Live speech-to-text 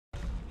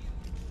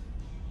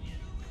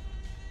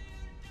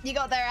You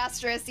got there,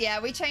 Asterisk.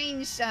 Yeah, we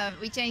changed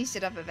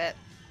it up a bit.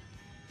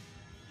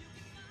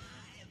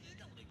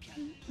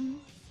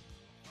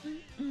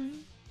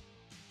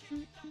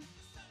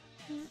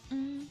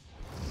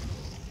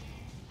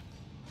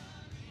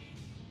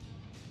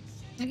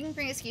 Looking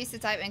for an excuse to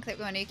type and click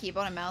with my new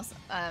keyboard and mouse,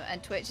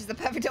 and Twitch is the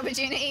perfect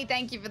opportunity.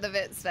 Thank you for the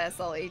bits there,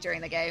 Sully,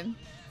 during the game.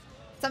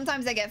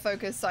 Sometimes I get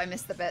focused, so I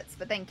miss the bits,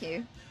 but thank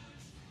you.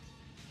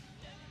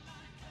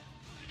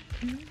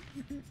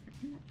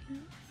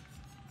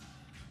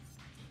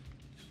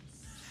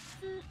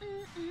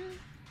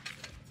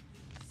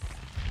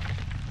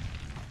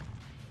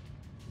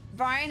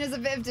 Brian has a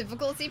bit of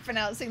difficulty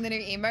pronouncing the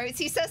new emotes.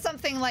 He says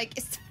something like,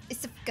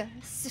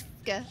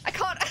 iosefka. I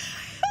can't.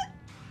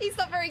 He's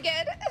not very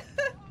good.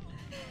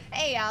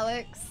 Hey,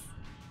 Alex.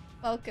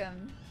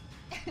 Welcome.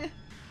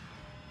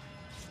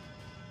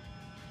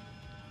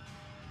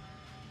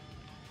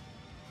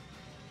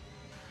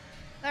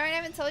 Lauren, I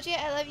haven't told you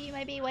I love you,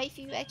 my baby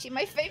waifu. Actually,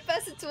 my favorite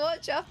person to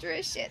watch after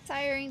a shit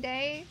tiring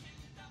day.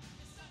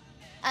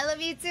 I love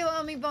you too,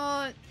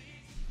 Omibot.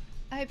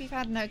 I hope you've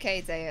had an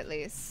okay day at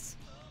least.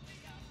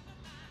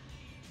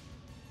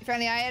 If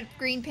only I had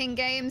green ping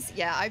games.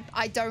 Yeah,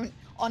 I don't.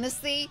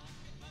 Honestly,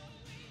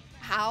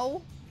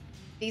 how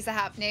these are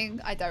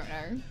happening, I don't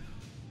know.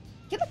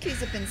 Killer queues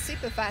have been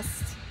super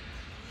fast.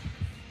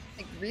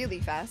 Like, really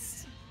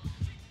fast.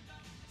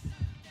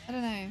 I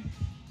don't know.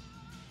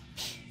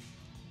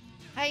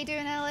 How you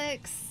doing,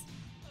 Alex?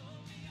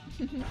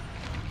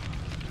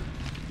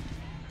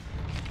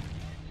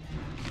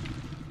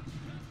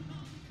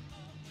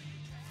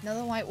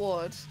 Another white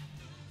ward.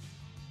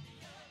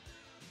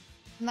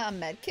 Isn't that a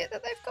med kit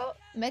that they've got?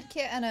 Med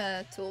kit and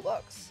a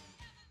toolbox.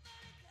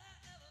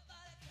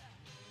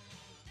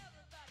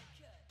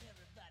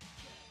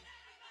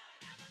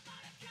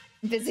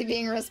 Busy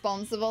being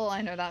responsible,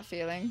 I know that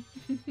feeling.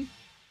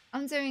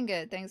 I'm doing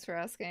good, thanks for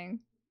asking.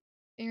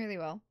 Doing really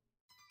well.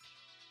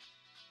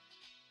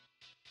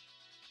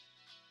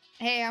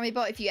 Hey,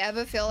 Amibot, if you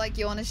ever feel like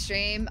you want to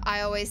stream,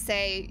 I always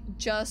say,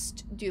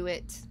 just do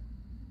it.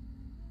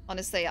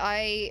 Honestly,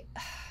 I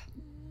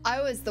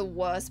was the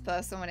worst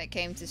person when it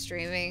came to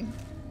streaming.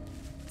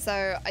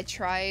 So I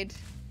tried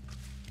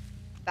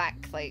back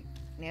like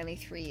nearly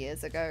 3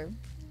 years ago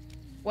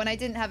when I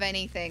didn't have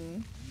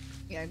anything,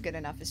 you know, good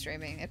enough for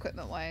streaming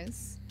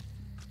equipment-wise.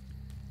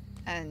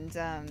 And,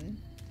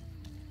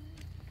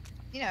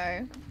 you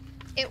know,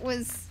 it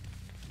was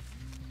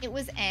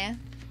eh,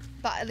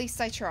 but at least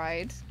I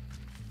tried.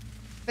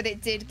 But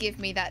it did give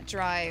me that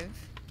drive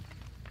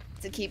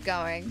to keep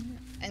going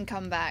and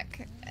come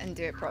back and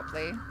do it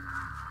properly.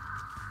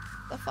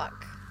 The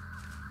fuck?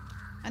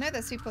 I know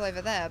there's people over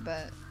there,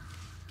 but...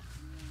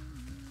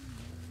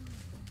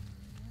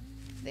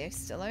 they're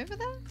still over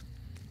there?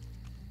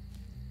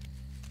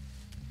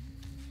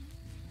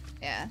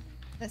 Yeah,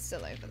 they're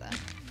still over there.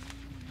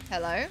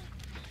 Hello?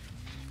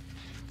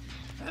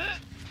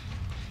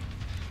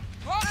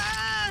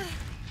 Ah!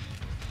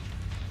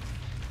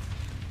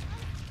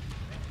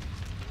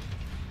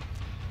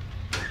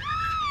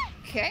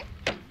 Okay.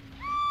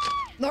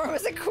 Laura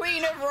was a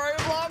queen of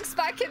Roblox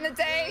back in the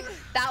day.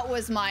 That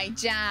was my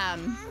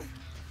jam.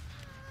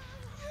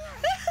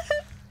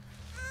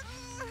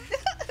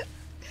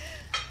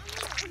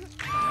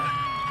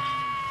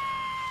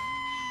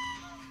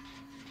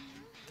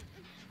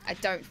 I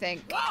don't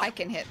think I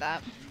can hit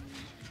that.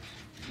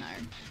 No.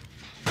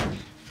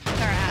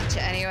 Throw a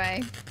hatchet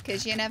anyway,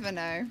 because you never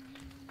know.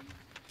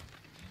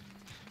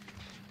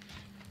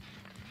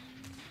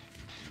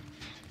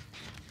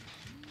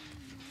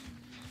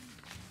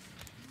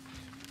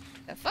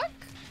 The fuck?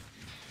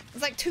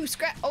 It's like 2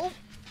 scrap. Oh.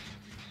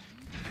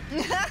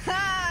 There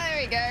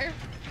we go.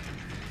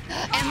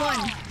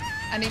 M1.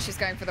 I knew she was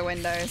going for the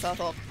window, so I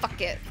thought,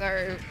 fuck it.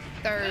 Throw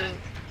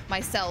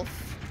myself.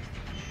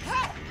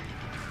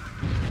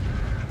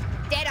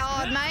 Dead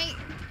hard, mate.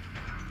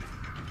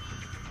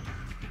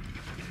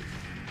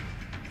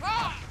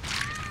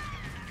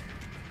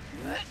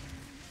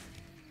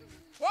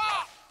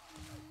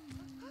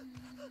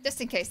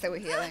 Just in case they were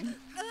healing.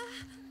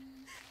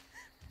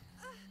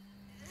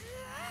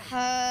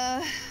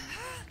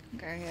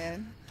 Go here.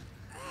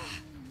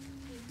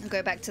 I'll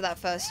go back to that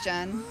first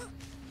gen.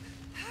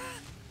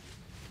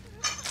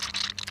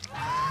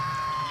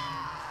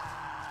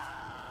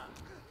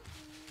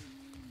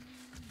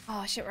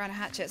 Oh shit, we're out of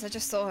hatchets. I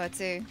just saw her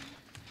too.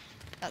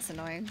 That's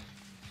annoying.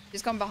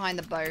 She's gone behind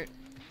the boat.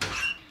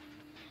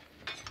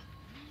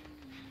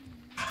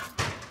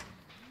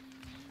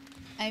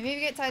 Hey, if you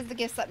get tired of the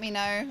gifts, let me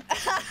know.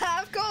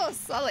 Of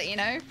course, I'll let you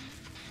know.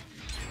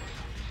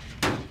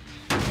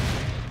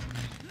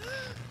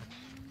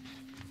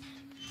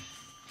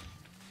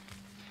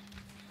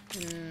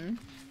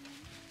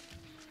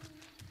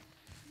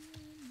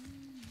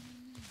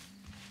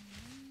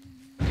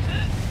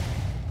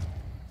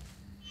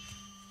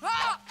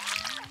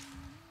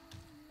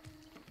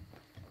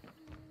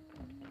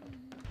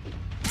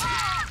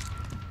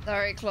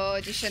 Sorry,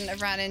 Claude, you shouldn't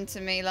have ran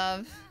into me,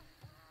 love.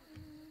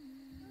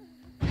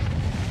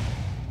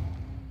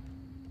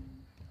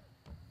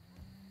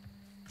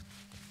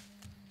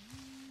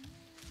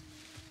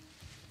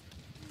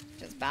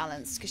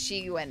 balanced because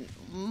she went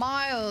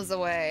miles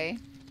away.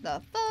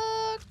 The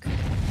fuck?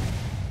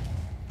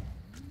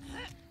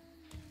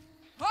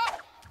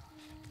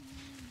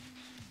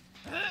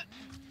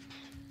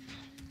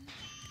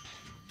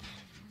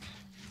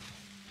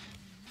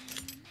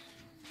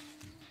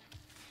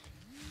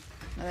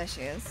 Oh, there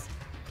she is.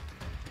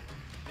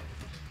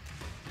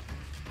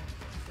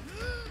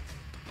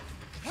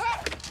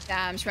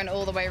 Damn, she went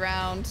all the way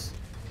around.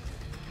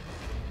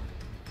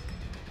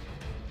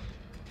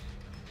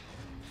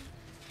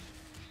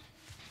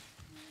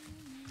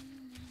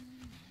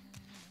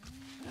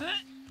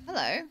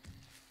 Hello.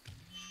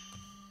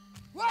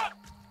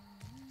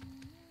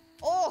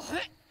 Oh!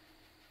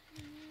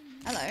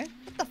 Hello.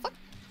 What the fuck?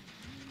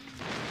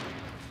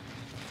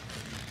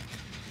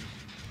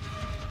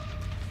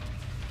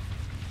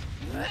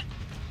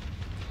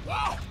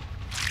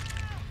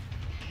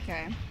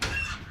 Okay.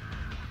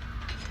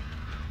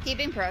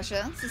 Keeping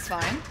pressure. This is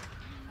fine.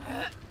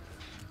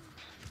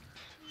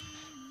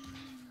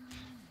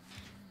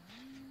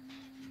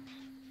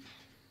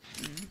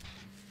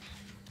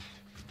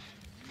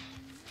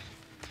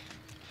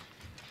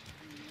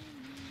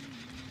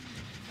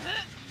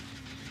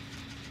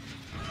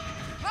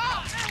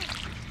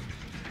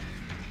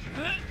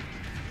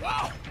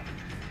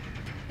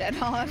 Dead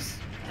hard.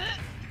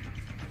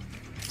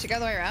 Should go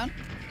the way around?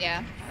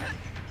 Yeah.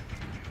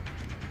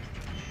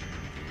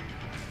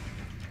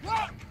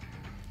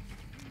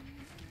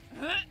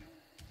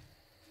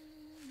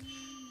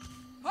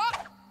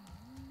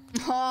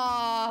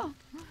 Oh.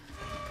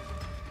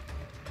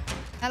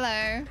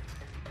 Hello.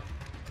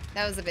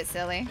 That was a bit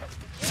silly.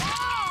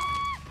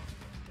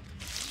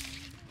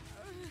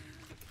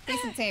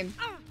 Decent team.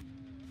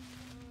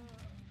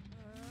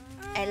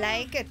 I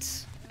like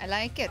it. I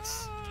like it.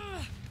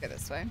 Go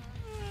this way.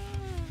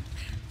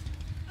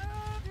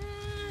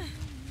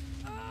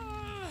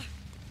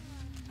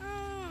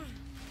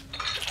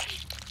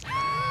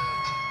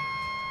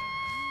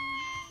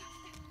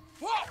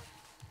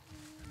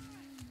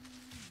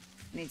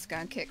 Need to go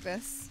and kick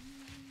this.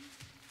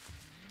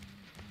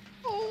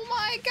 Oh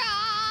my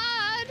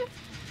god!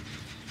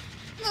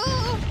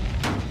 Oh.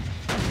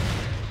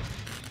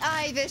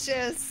 Hi,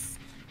 Vicious.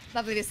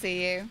 Lovely to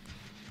see you.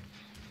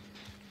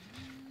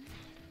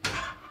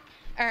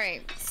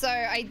 Alright, so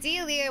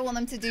ideally I want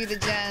them to do the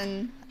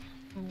gen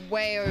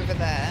way over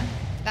there.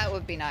 That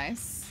would be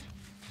nice.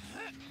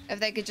 If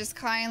they could just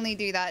kindly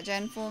do that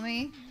gen for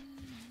me.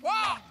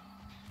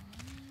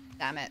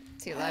 Damn it,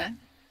 too low.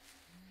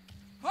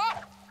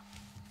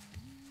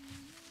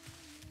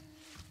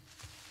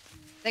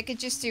 They could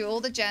just do all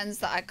the gens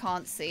that I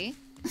can't see.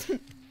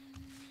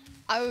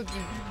 I would be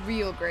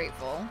real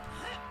grateful.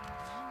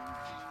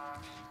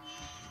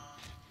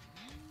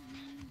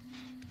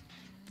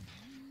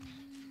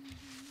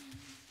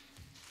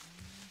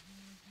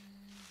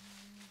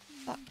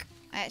 Fuck.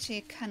 I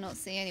actually cannot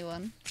see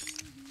anyone.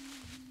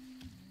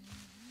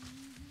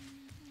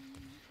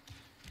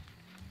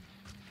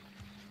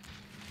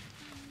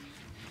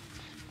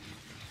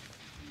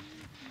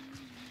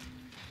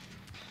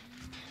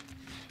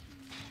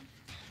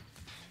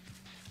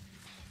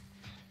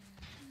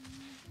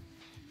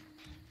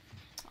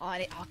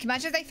 Oh, can you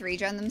imagine if they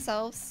 3-gen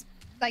themselves?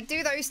 Like,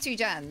 do those 2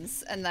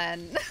 gens and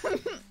then...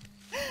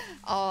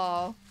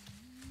 Oh,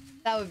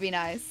 that would be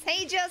nice.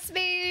 Hey, just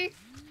me!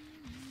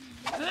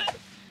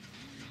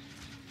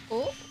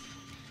 Oh.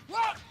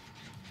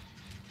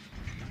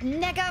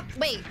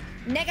 Wait.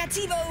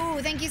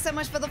 Negativo! Thank you so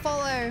much for the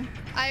follow.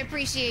 I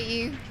appreciate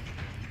you.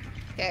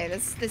 Okay,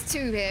 there's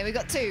 2 here. We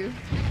got 2.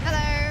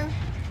 Hello.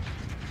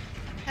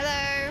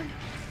 Hello.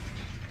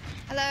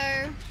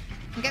 Hello.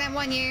 I'm gonna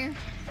M1 you.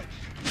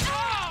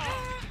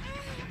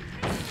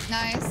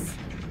 Nice.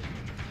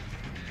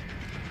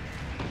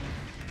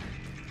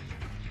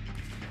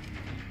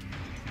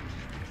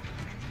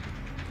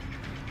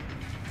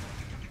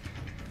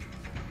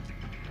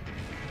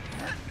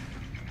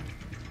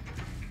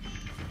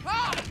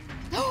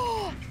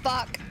 Oh,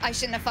 fuck. I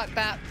shouldn't have fucked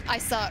that. I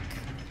suck.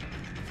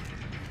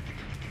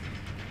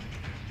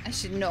 I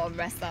should not have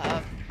messed that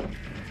up.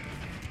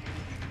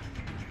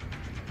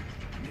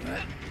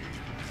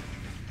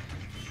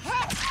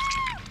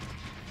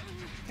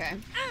 Okay.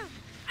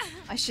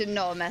 I should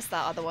not have messed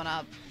that other one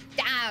up.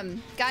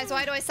 Damn! Guys,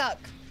 why do I suck?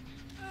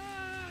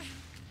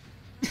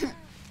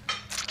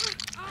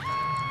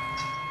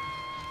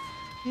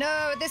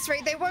 No, at this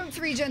rate, they won't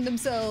 3-gen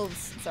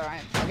themselves. It's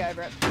alright. I'll go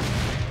over it.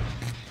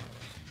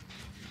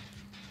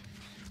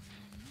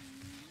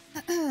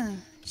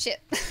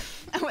 Shit.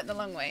 I went the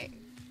long way.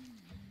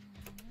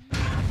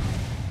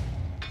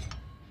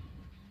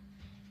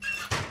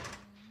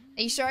 Are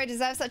you sure I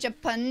deserve such a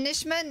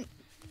punishment?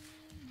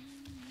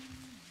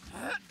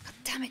 God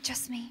damn it,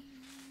 just me.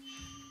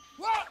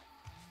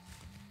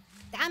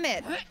 Damn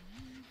it.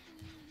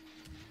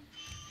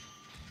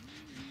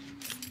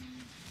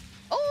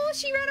 Oh,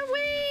 she ran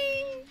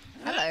away.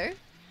 Hello.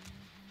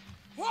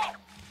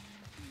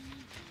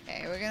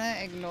 Okay, we're gonna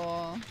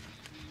ignore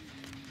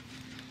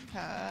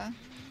her.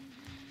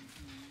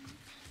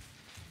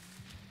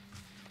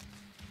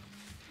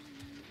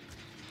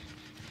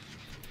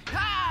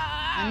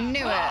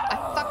 knew it.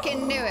 I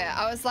fucking knew it.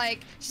 I was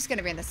like, she's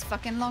gonna be in this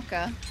fucking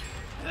locker.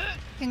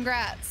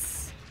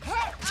 Congrats.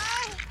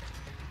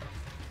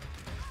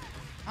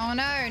 Oh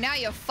no, now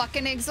you're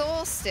fucking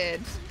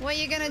exhausted. What are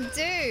you gonna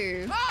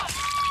do?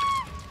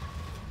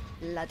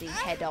 Bloody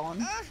head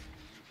on.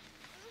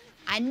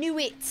 I knew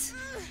it.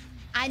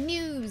 I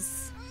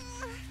knews.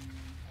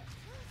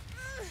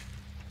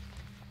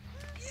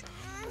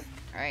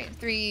 All right,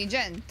 3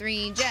 gen.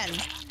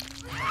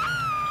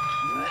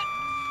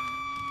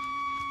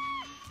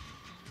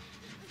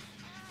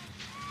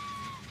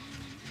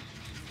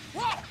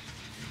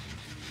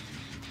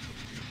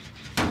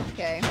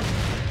 Okay.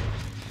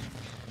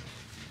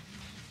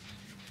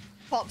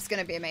 Pop's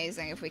gonna be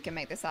amazing if we can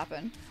make this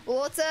happen.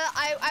 Water,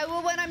 I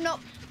will when I'm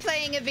not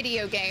playing a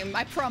video game.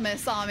 I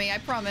promise, Army, I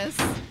promise.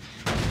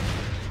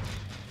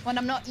 When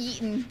I'm not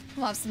eating,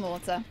 we'll have some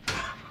water.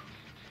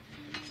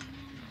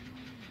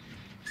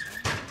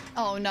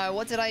 Oh no,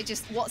 what did I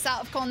just... What's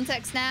out of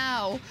context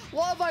now?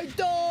 What have I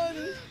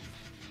done?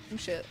 Oh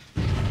shit.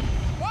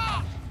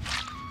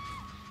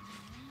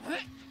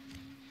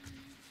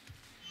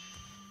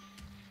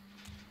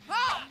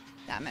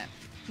 Damn it.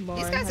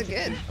 Lauren, these guys are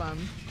good. Fun.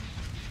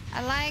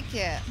 I like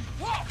it.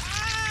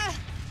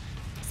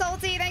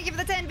 Salty, thank you for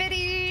the 10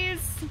 biddies.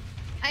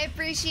 I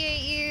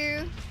appreciate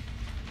you.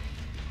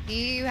 Do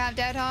you have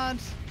Dead Hard?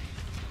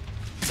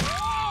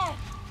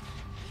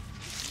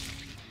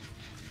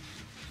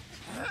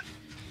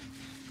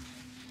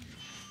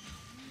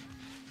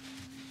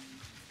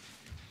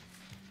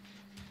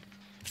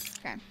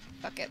 Okay,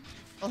 fuck it.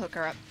 We'll hook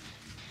her up.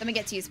 Then we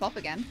get to use Pop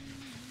again.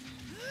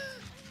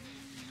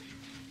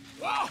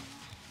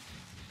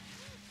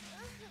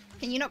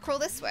 Can you not crawl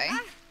this way?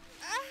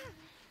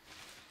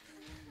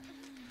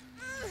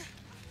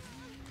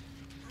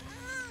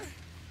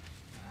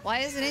 Why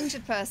is an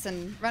injured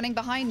person running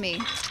behind me?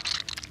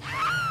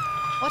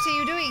 What are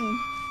you doing?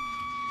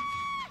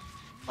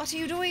 What are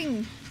you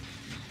doing?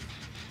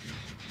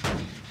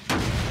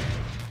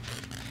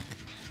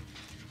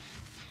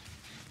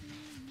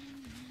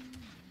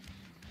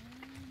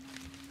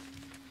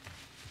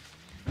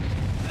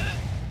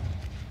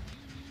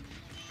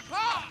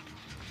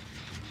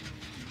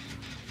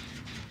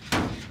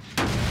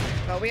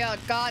 Well, we are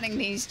guarding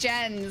these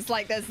gens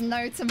like there's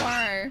no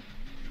tomorrow.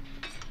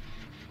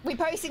 We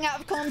posting out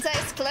of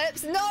context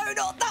clips? No,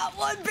 not that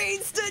one,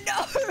 Beanster,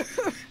 no!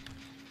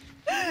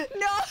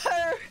 No!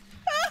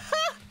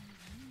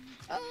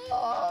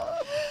 Oh,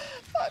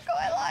 fuck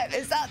my life.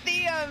 Is that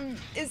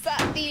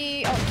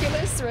the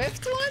Oculus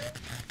Rift one?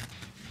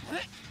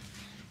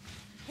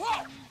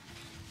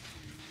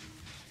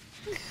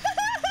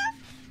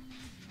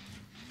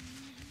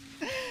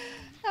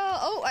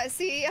 Oh, I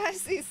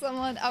see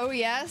someone. Oh,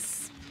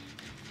 yes.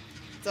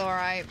 It's all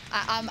right.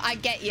 I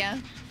get ya.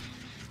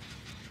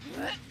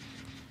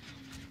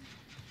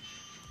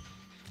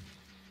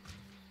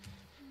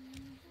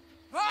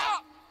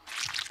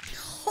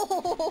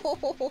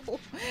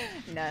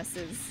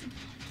 Nurses.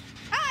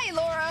 Hi,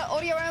 Laura.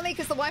 Audio only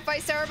because the Wi-Fi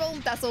is terrible.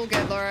 That's all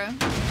good, Laura.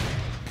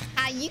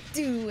 How you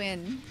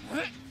doing?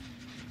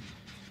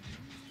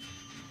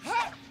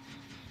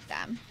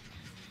 Damn.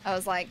 I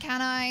was like,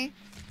 can I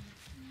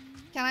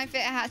fit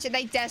a hatchet?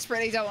 They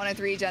desperately don't want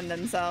to 3-gen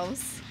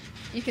themselves.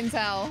 You can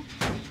tell.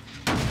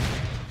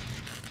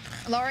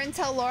 Lauren,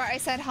 tell Laura I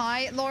said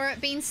hi. Laura,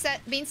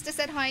 Beanster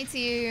said hi to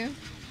you.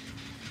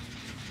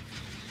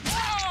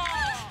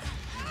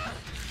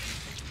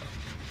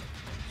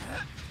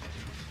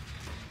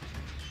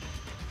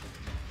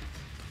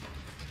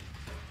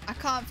 I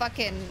can't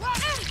fucking... What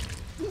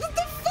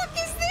the fuck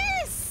is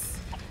this?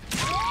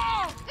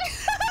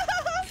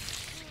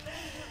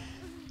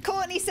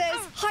 Courtney says,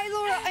 hi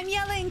Laura, I'm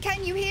yelling.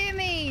 Can you hear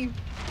me?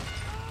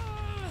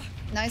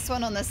 Nice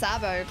one on the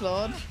Sabo,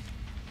 Claude.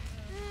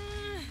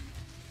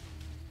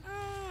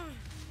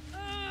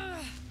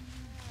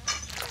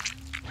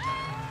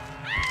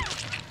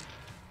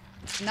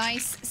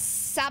 Nice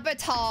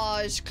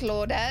sabotage,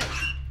 Claudette.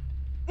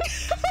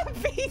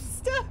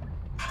 Beaster.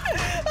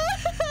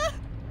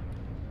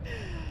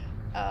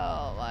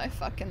 Oh, my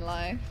fucking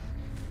life.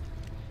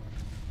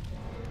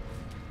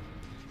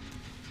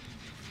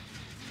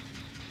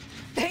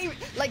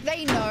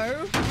 They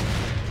know.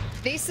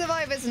 These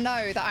survivors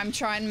know that I'm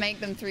trying to make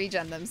them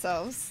 3-gen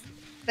themselves.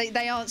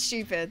 They aren't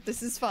stupid.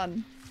 This is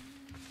fun.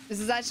 This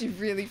is actually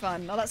really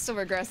fun. Oh, that's still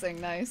regressing.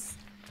 Nice.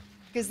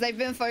 Because they've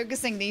been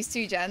focusing these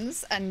 2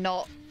 gens and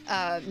not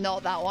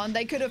that one.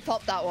 They could have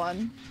popped that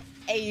one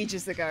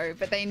ages ago,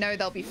 but they know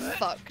they'll be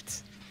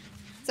fucked.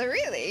 So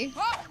really,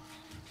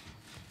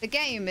 the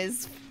game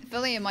is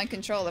fully in my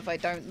control if I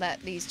don't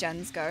let these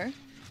gens go.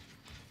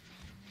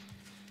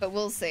 But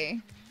we'll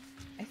see.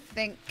 I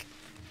think...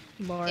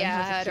 Lauren, yeah,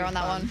 I heard her on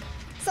that fun. one.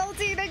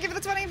 Salty, thank you for the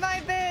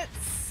 25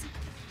 bits!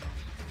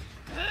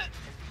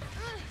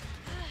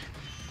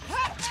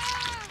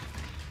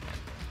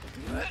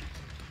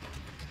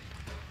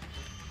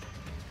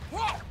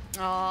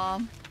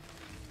 Aww.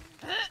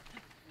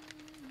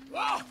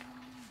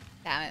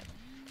 Damn it.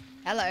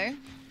 Hello.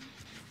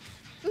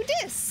 Who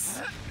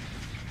dis?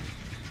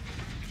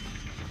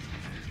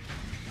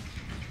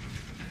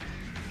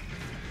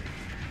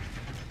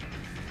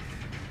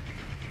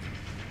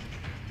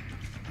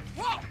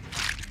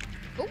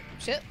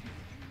 shit.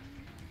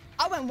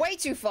 I went way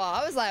too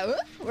far. I was like,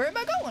 where am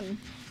I going?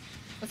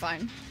 We're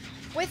fine.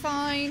 We're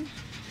fine.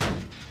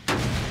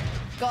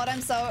 God,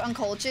 I'm so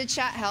uncultured.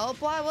 Chat,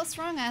 help. Why? What's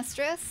wrong,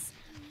 Astrus?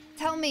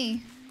 Tell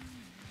me.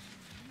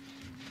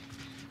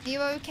 Are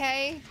you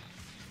okay?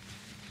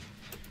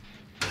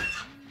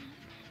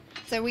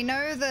 So we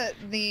know that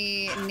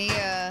the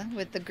Nia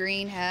with the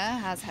green hair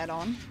has head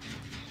on.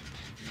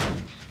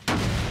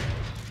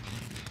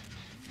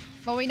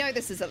 Well, we know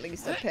this is at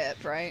least a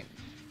Pip, right?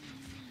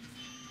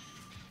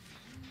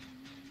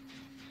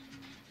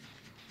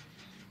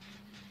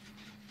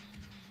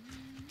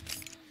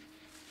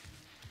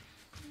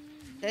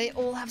 They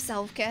all have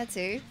self-care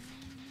too.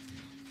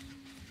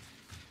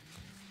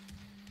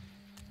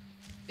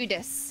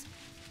 Udis.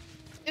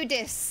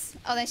 Udis.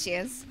 Oh, there she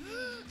is.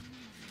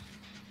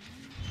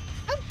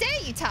 How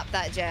dare you tap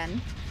that,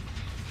 Jen?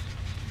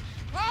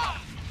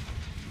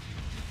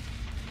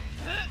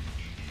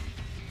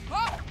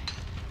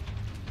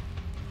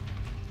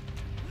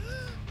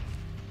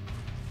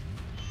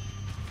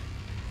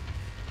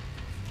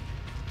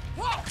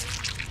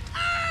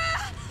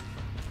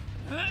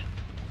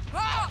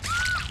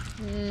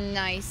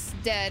 Nice,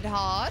 dead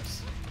hard.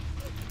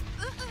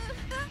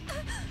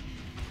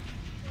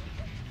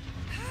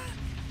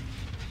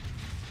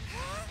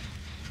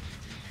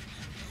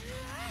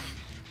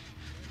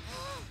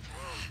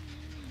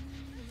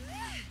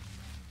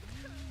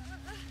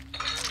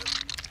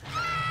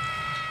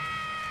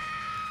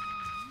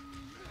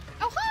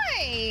 Oh,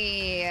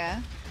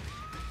 hi!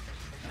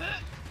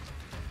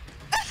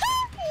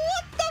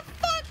 What the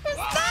fuck was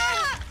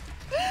that?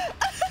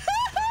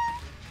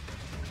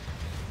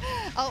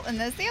 Oh, and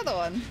there's the other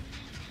one.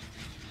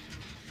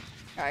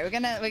 All right, we're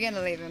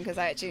gonna leave him because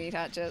I actually need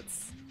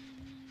hatchets.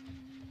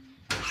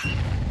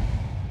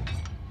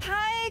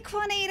 Hi,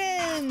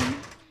 Quanaden.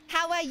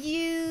 How are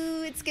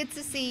you? It's good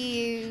to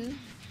see you.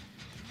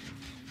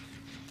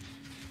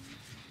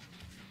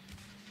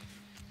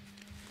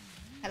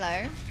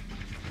 Hello.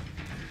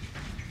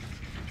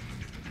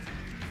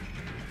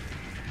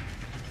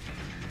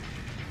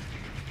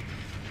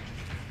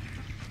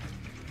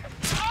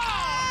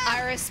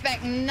 I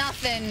respect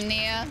nothing,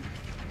 Nia.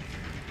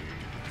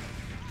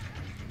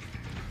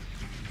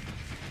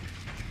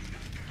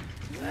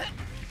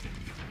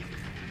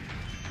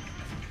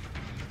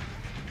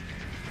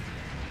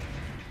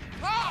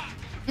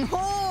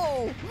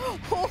 Oh!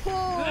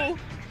 Oh!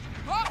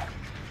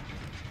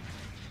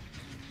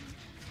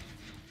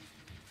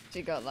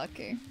 She got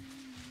lucky.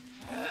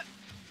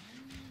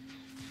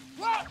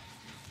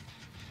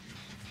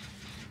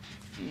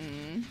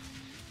 Hmm.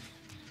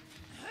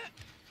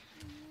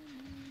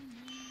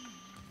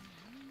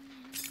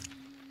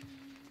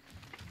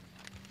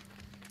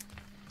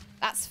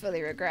 That's fully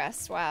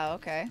regressed. Wow,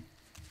 okay.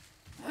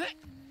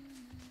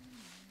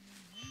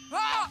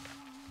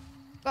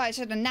 God, I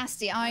should have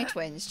nasty eye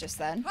twins just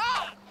then.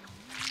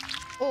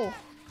 Oh,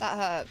 that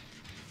hurt.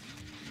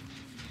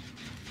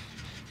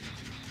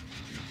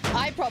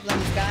 Eye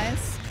problems,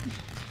 guys.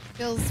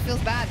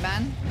 Feels bad,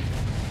 man.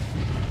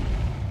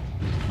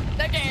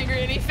 They're getting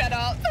really fed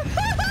up.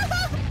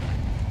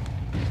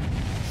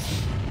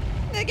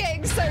 They're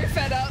getting so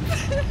fed up.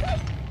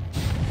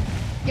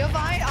 You're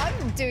fine?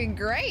 I'm doing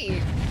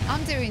great.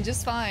 I'm doing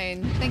just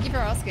fine. Thank you for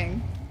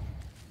asking.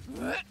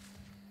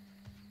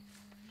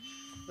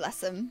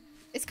 Bless him.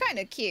 It's kind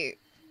of cute.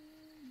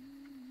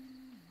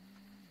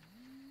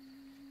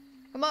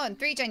 Come on,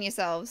 3-gen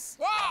yourselves.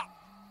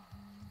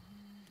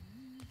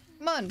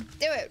 Come on,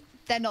 do it.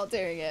 They're not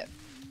doing it.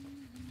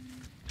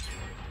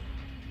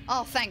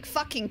 Oh, thank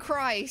fucking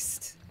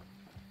Christ.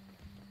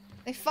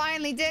 They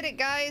finally did it,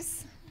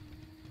 guys.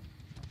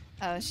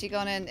 Oh, has she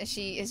gone in? Is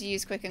she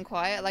used quick and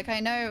quiet? Like, I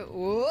know.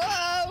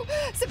 Whoa!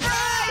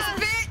 Surprise,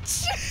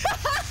 bitch!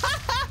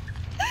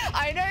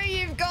 I know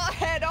you've got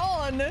head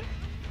on.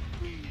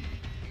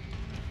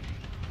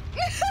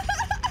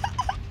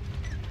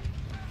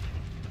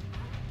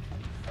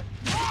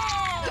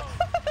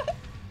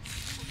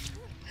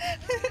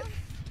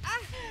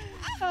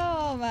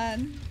 Oh,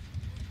 man.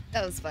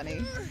 That was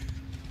funny.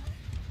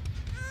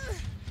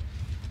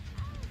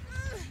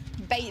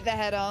 Bait the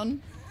head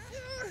on.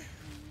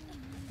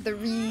 The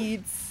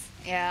reeds.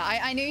 Yeah,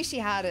 I knew she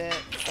had it,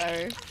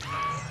 so.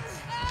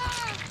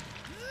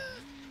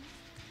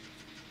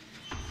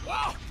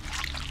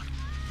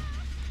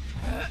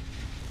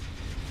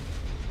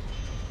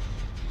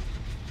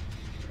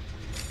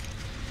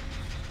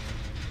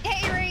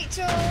 Hey,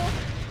 Rachel!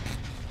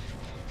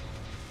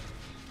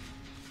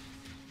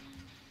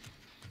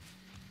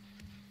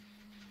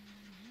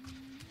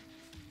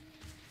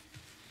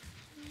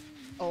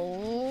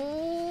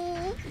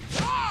 Oh.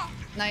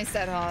 Nice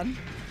dead hard.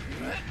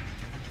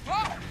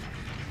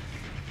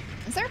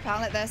 Is there a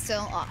pallet there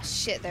still? Oh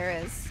shit, there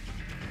is.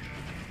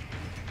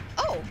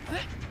 Oh!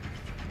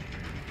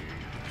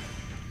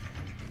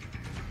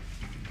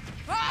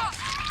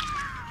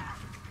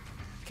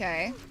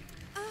 Okay.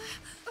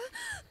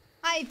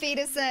 Hi,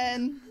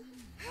 Peterson.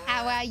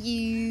 How are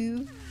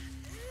you?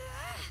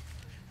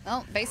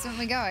 Well, basement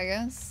we go, I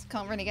guess.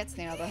 Can't really get to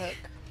the other hook.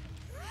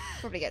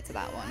 Probably get to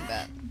that one,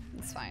 but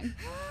it's fine.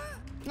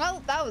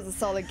 Well, that was a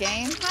solid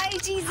game. Hi,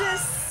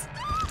 Jesus!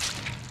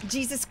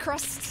 Jesus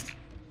Christ.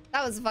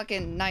 That was a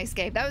fucking nice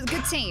game. That was a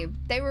good team.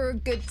 They were a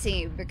good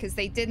team because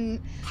they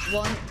didn't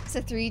want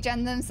to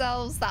 3-gen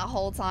themselves that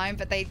whole time,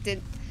 but they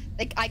did.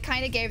 Like, I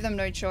kind of gave them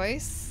no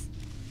choice.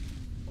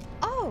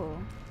 Oh.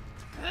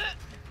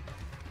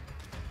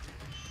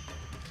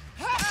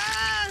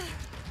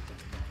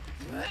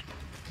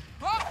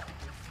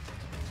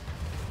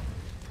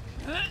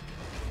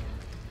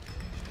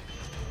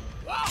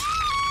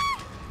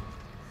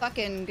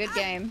 Fucking good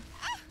game.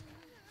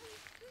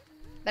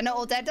 They're not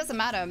all dead, doesn't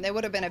matter. They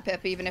would have been a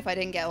pip even if I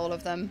didn't get all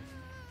of them.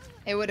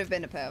 It would have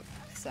been a pip,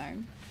 so.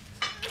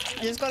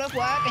 I just got off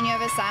work and you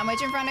have a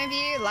sandwich in front of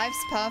you.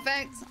 Life's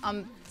perfect.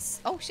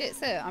 Oh shit, it's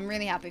here. I'm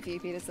really happy for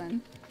you,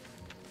 Peterson.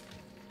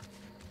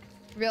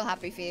 Real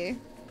happy for you.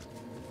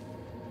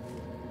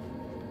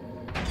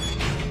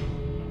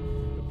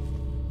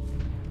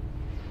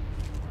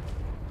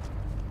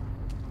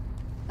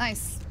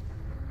 Nice.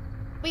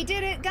 We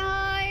did it,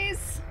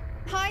 guys!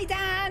 Hi,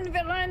 Dan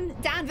Villan.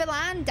 Dan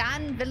Villan.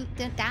 Dan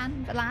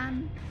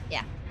Villan.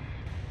 Yeah.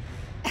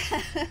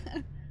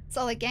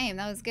 Solid game.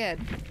 That was good.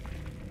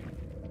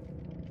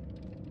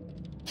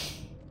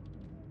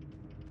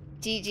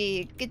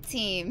 GG. Good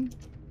team.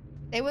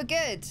 They were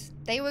good.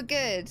 They were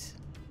good.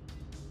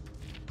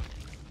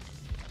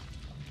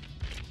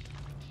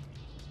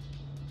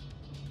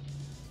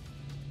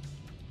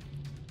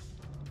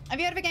 Have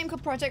you heard of a game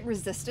called Project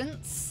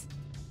Resistance?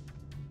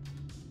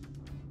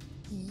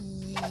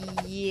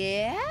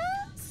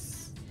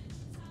 Yes?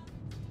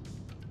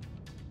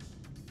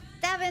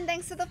 Davin,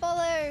 thanks for the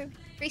follow.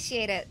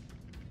 Appreciate it.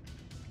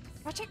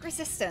 Project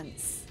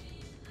Resistance.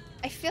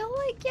 I feel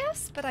like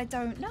yes, but I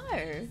don't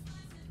know.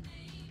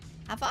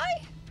 Have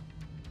I?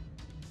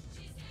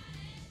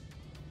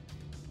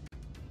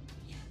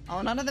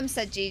 Oh, none of them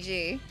said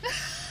GG.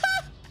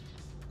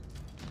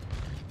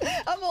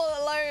 I'm all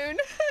alone.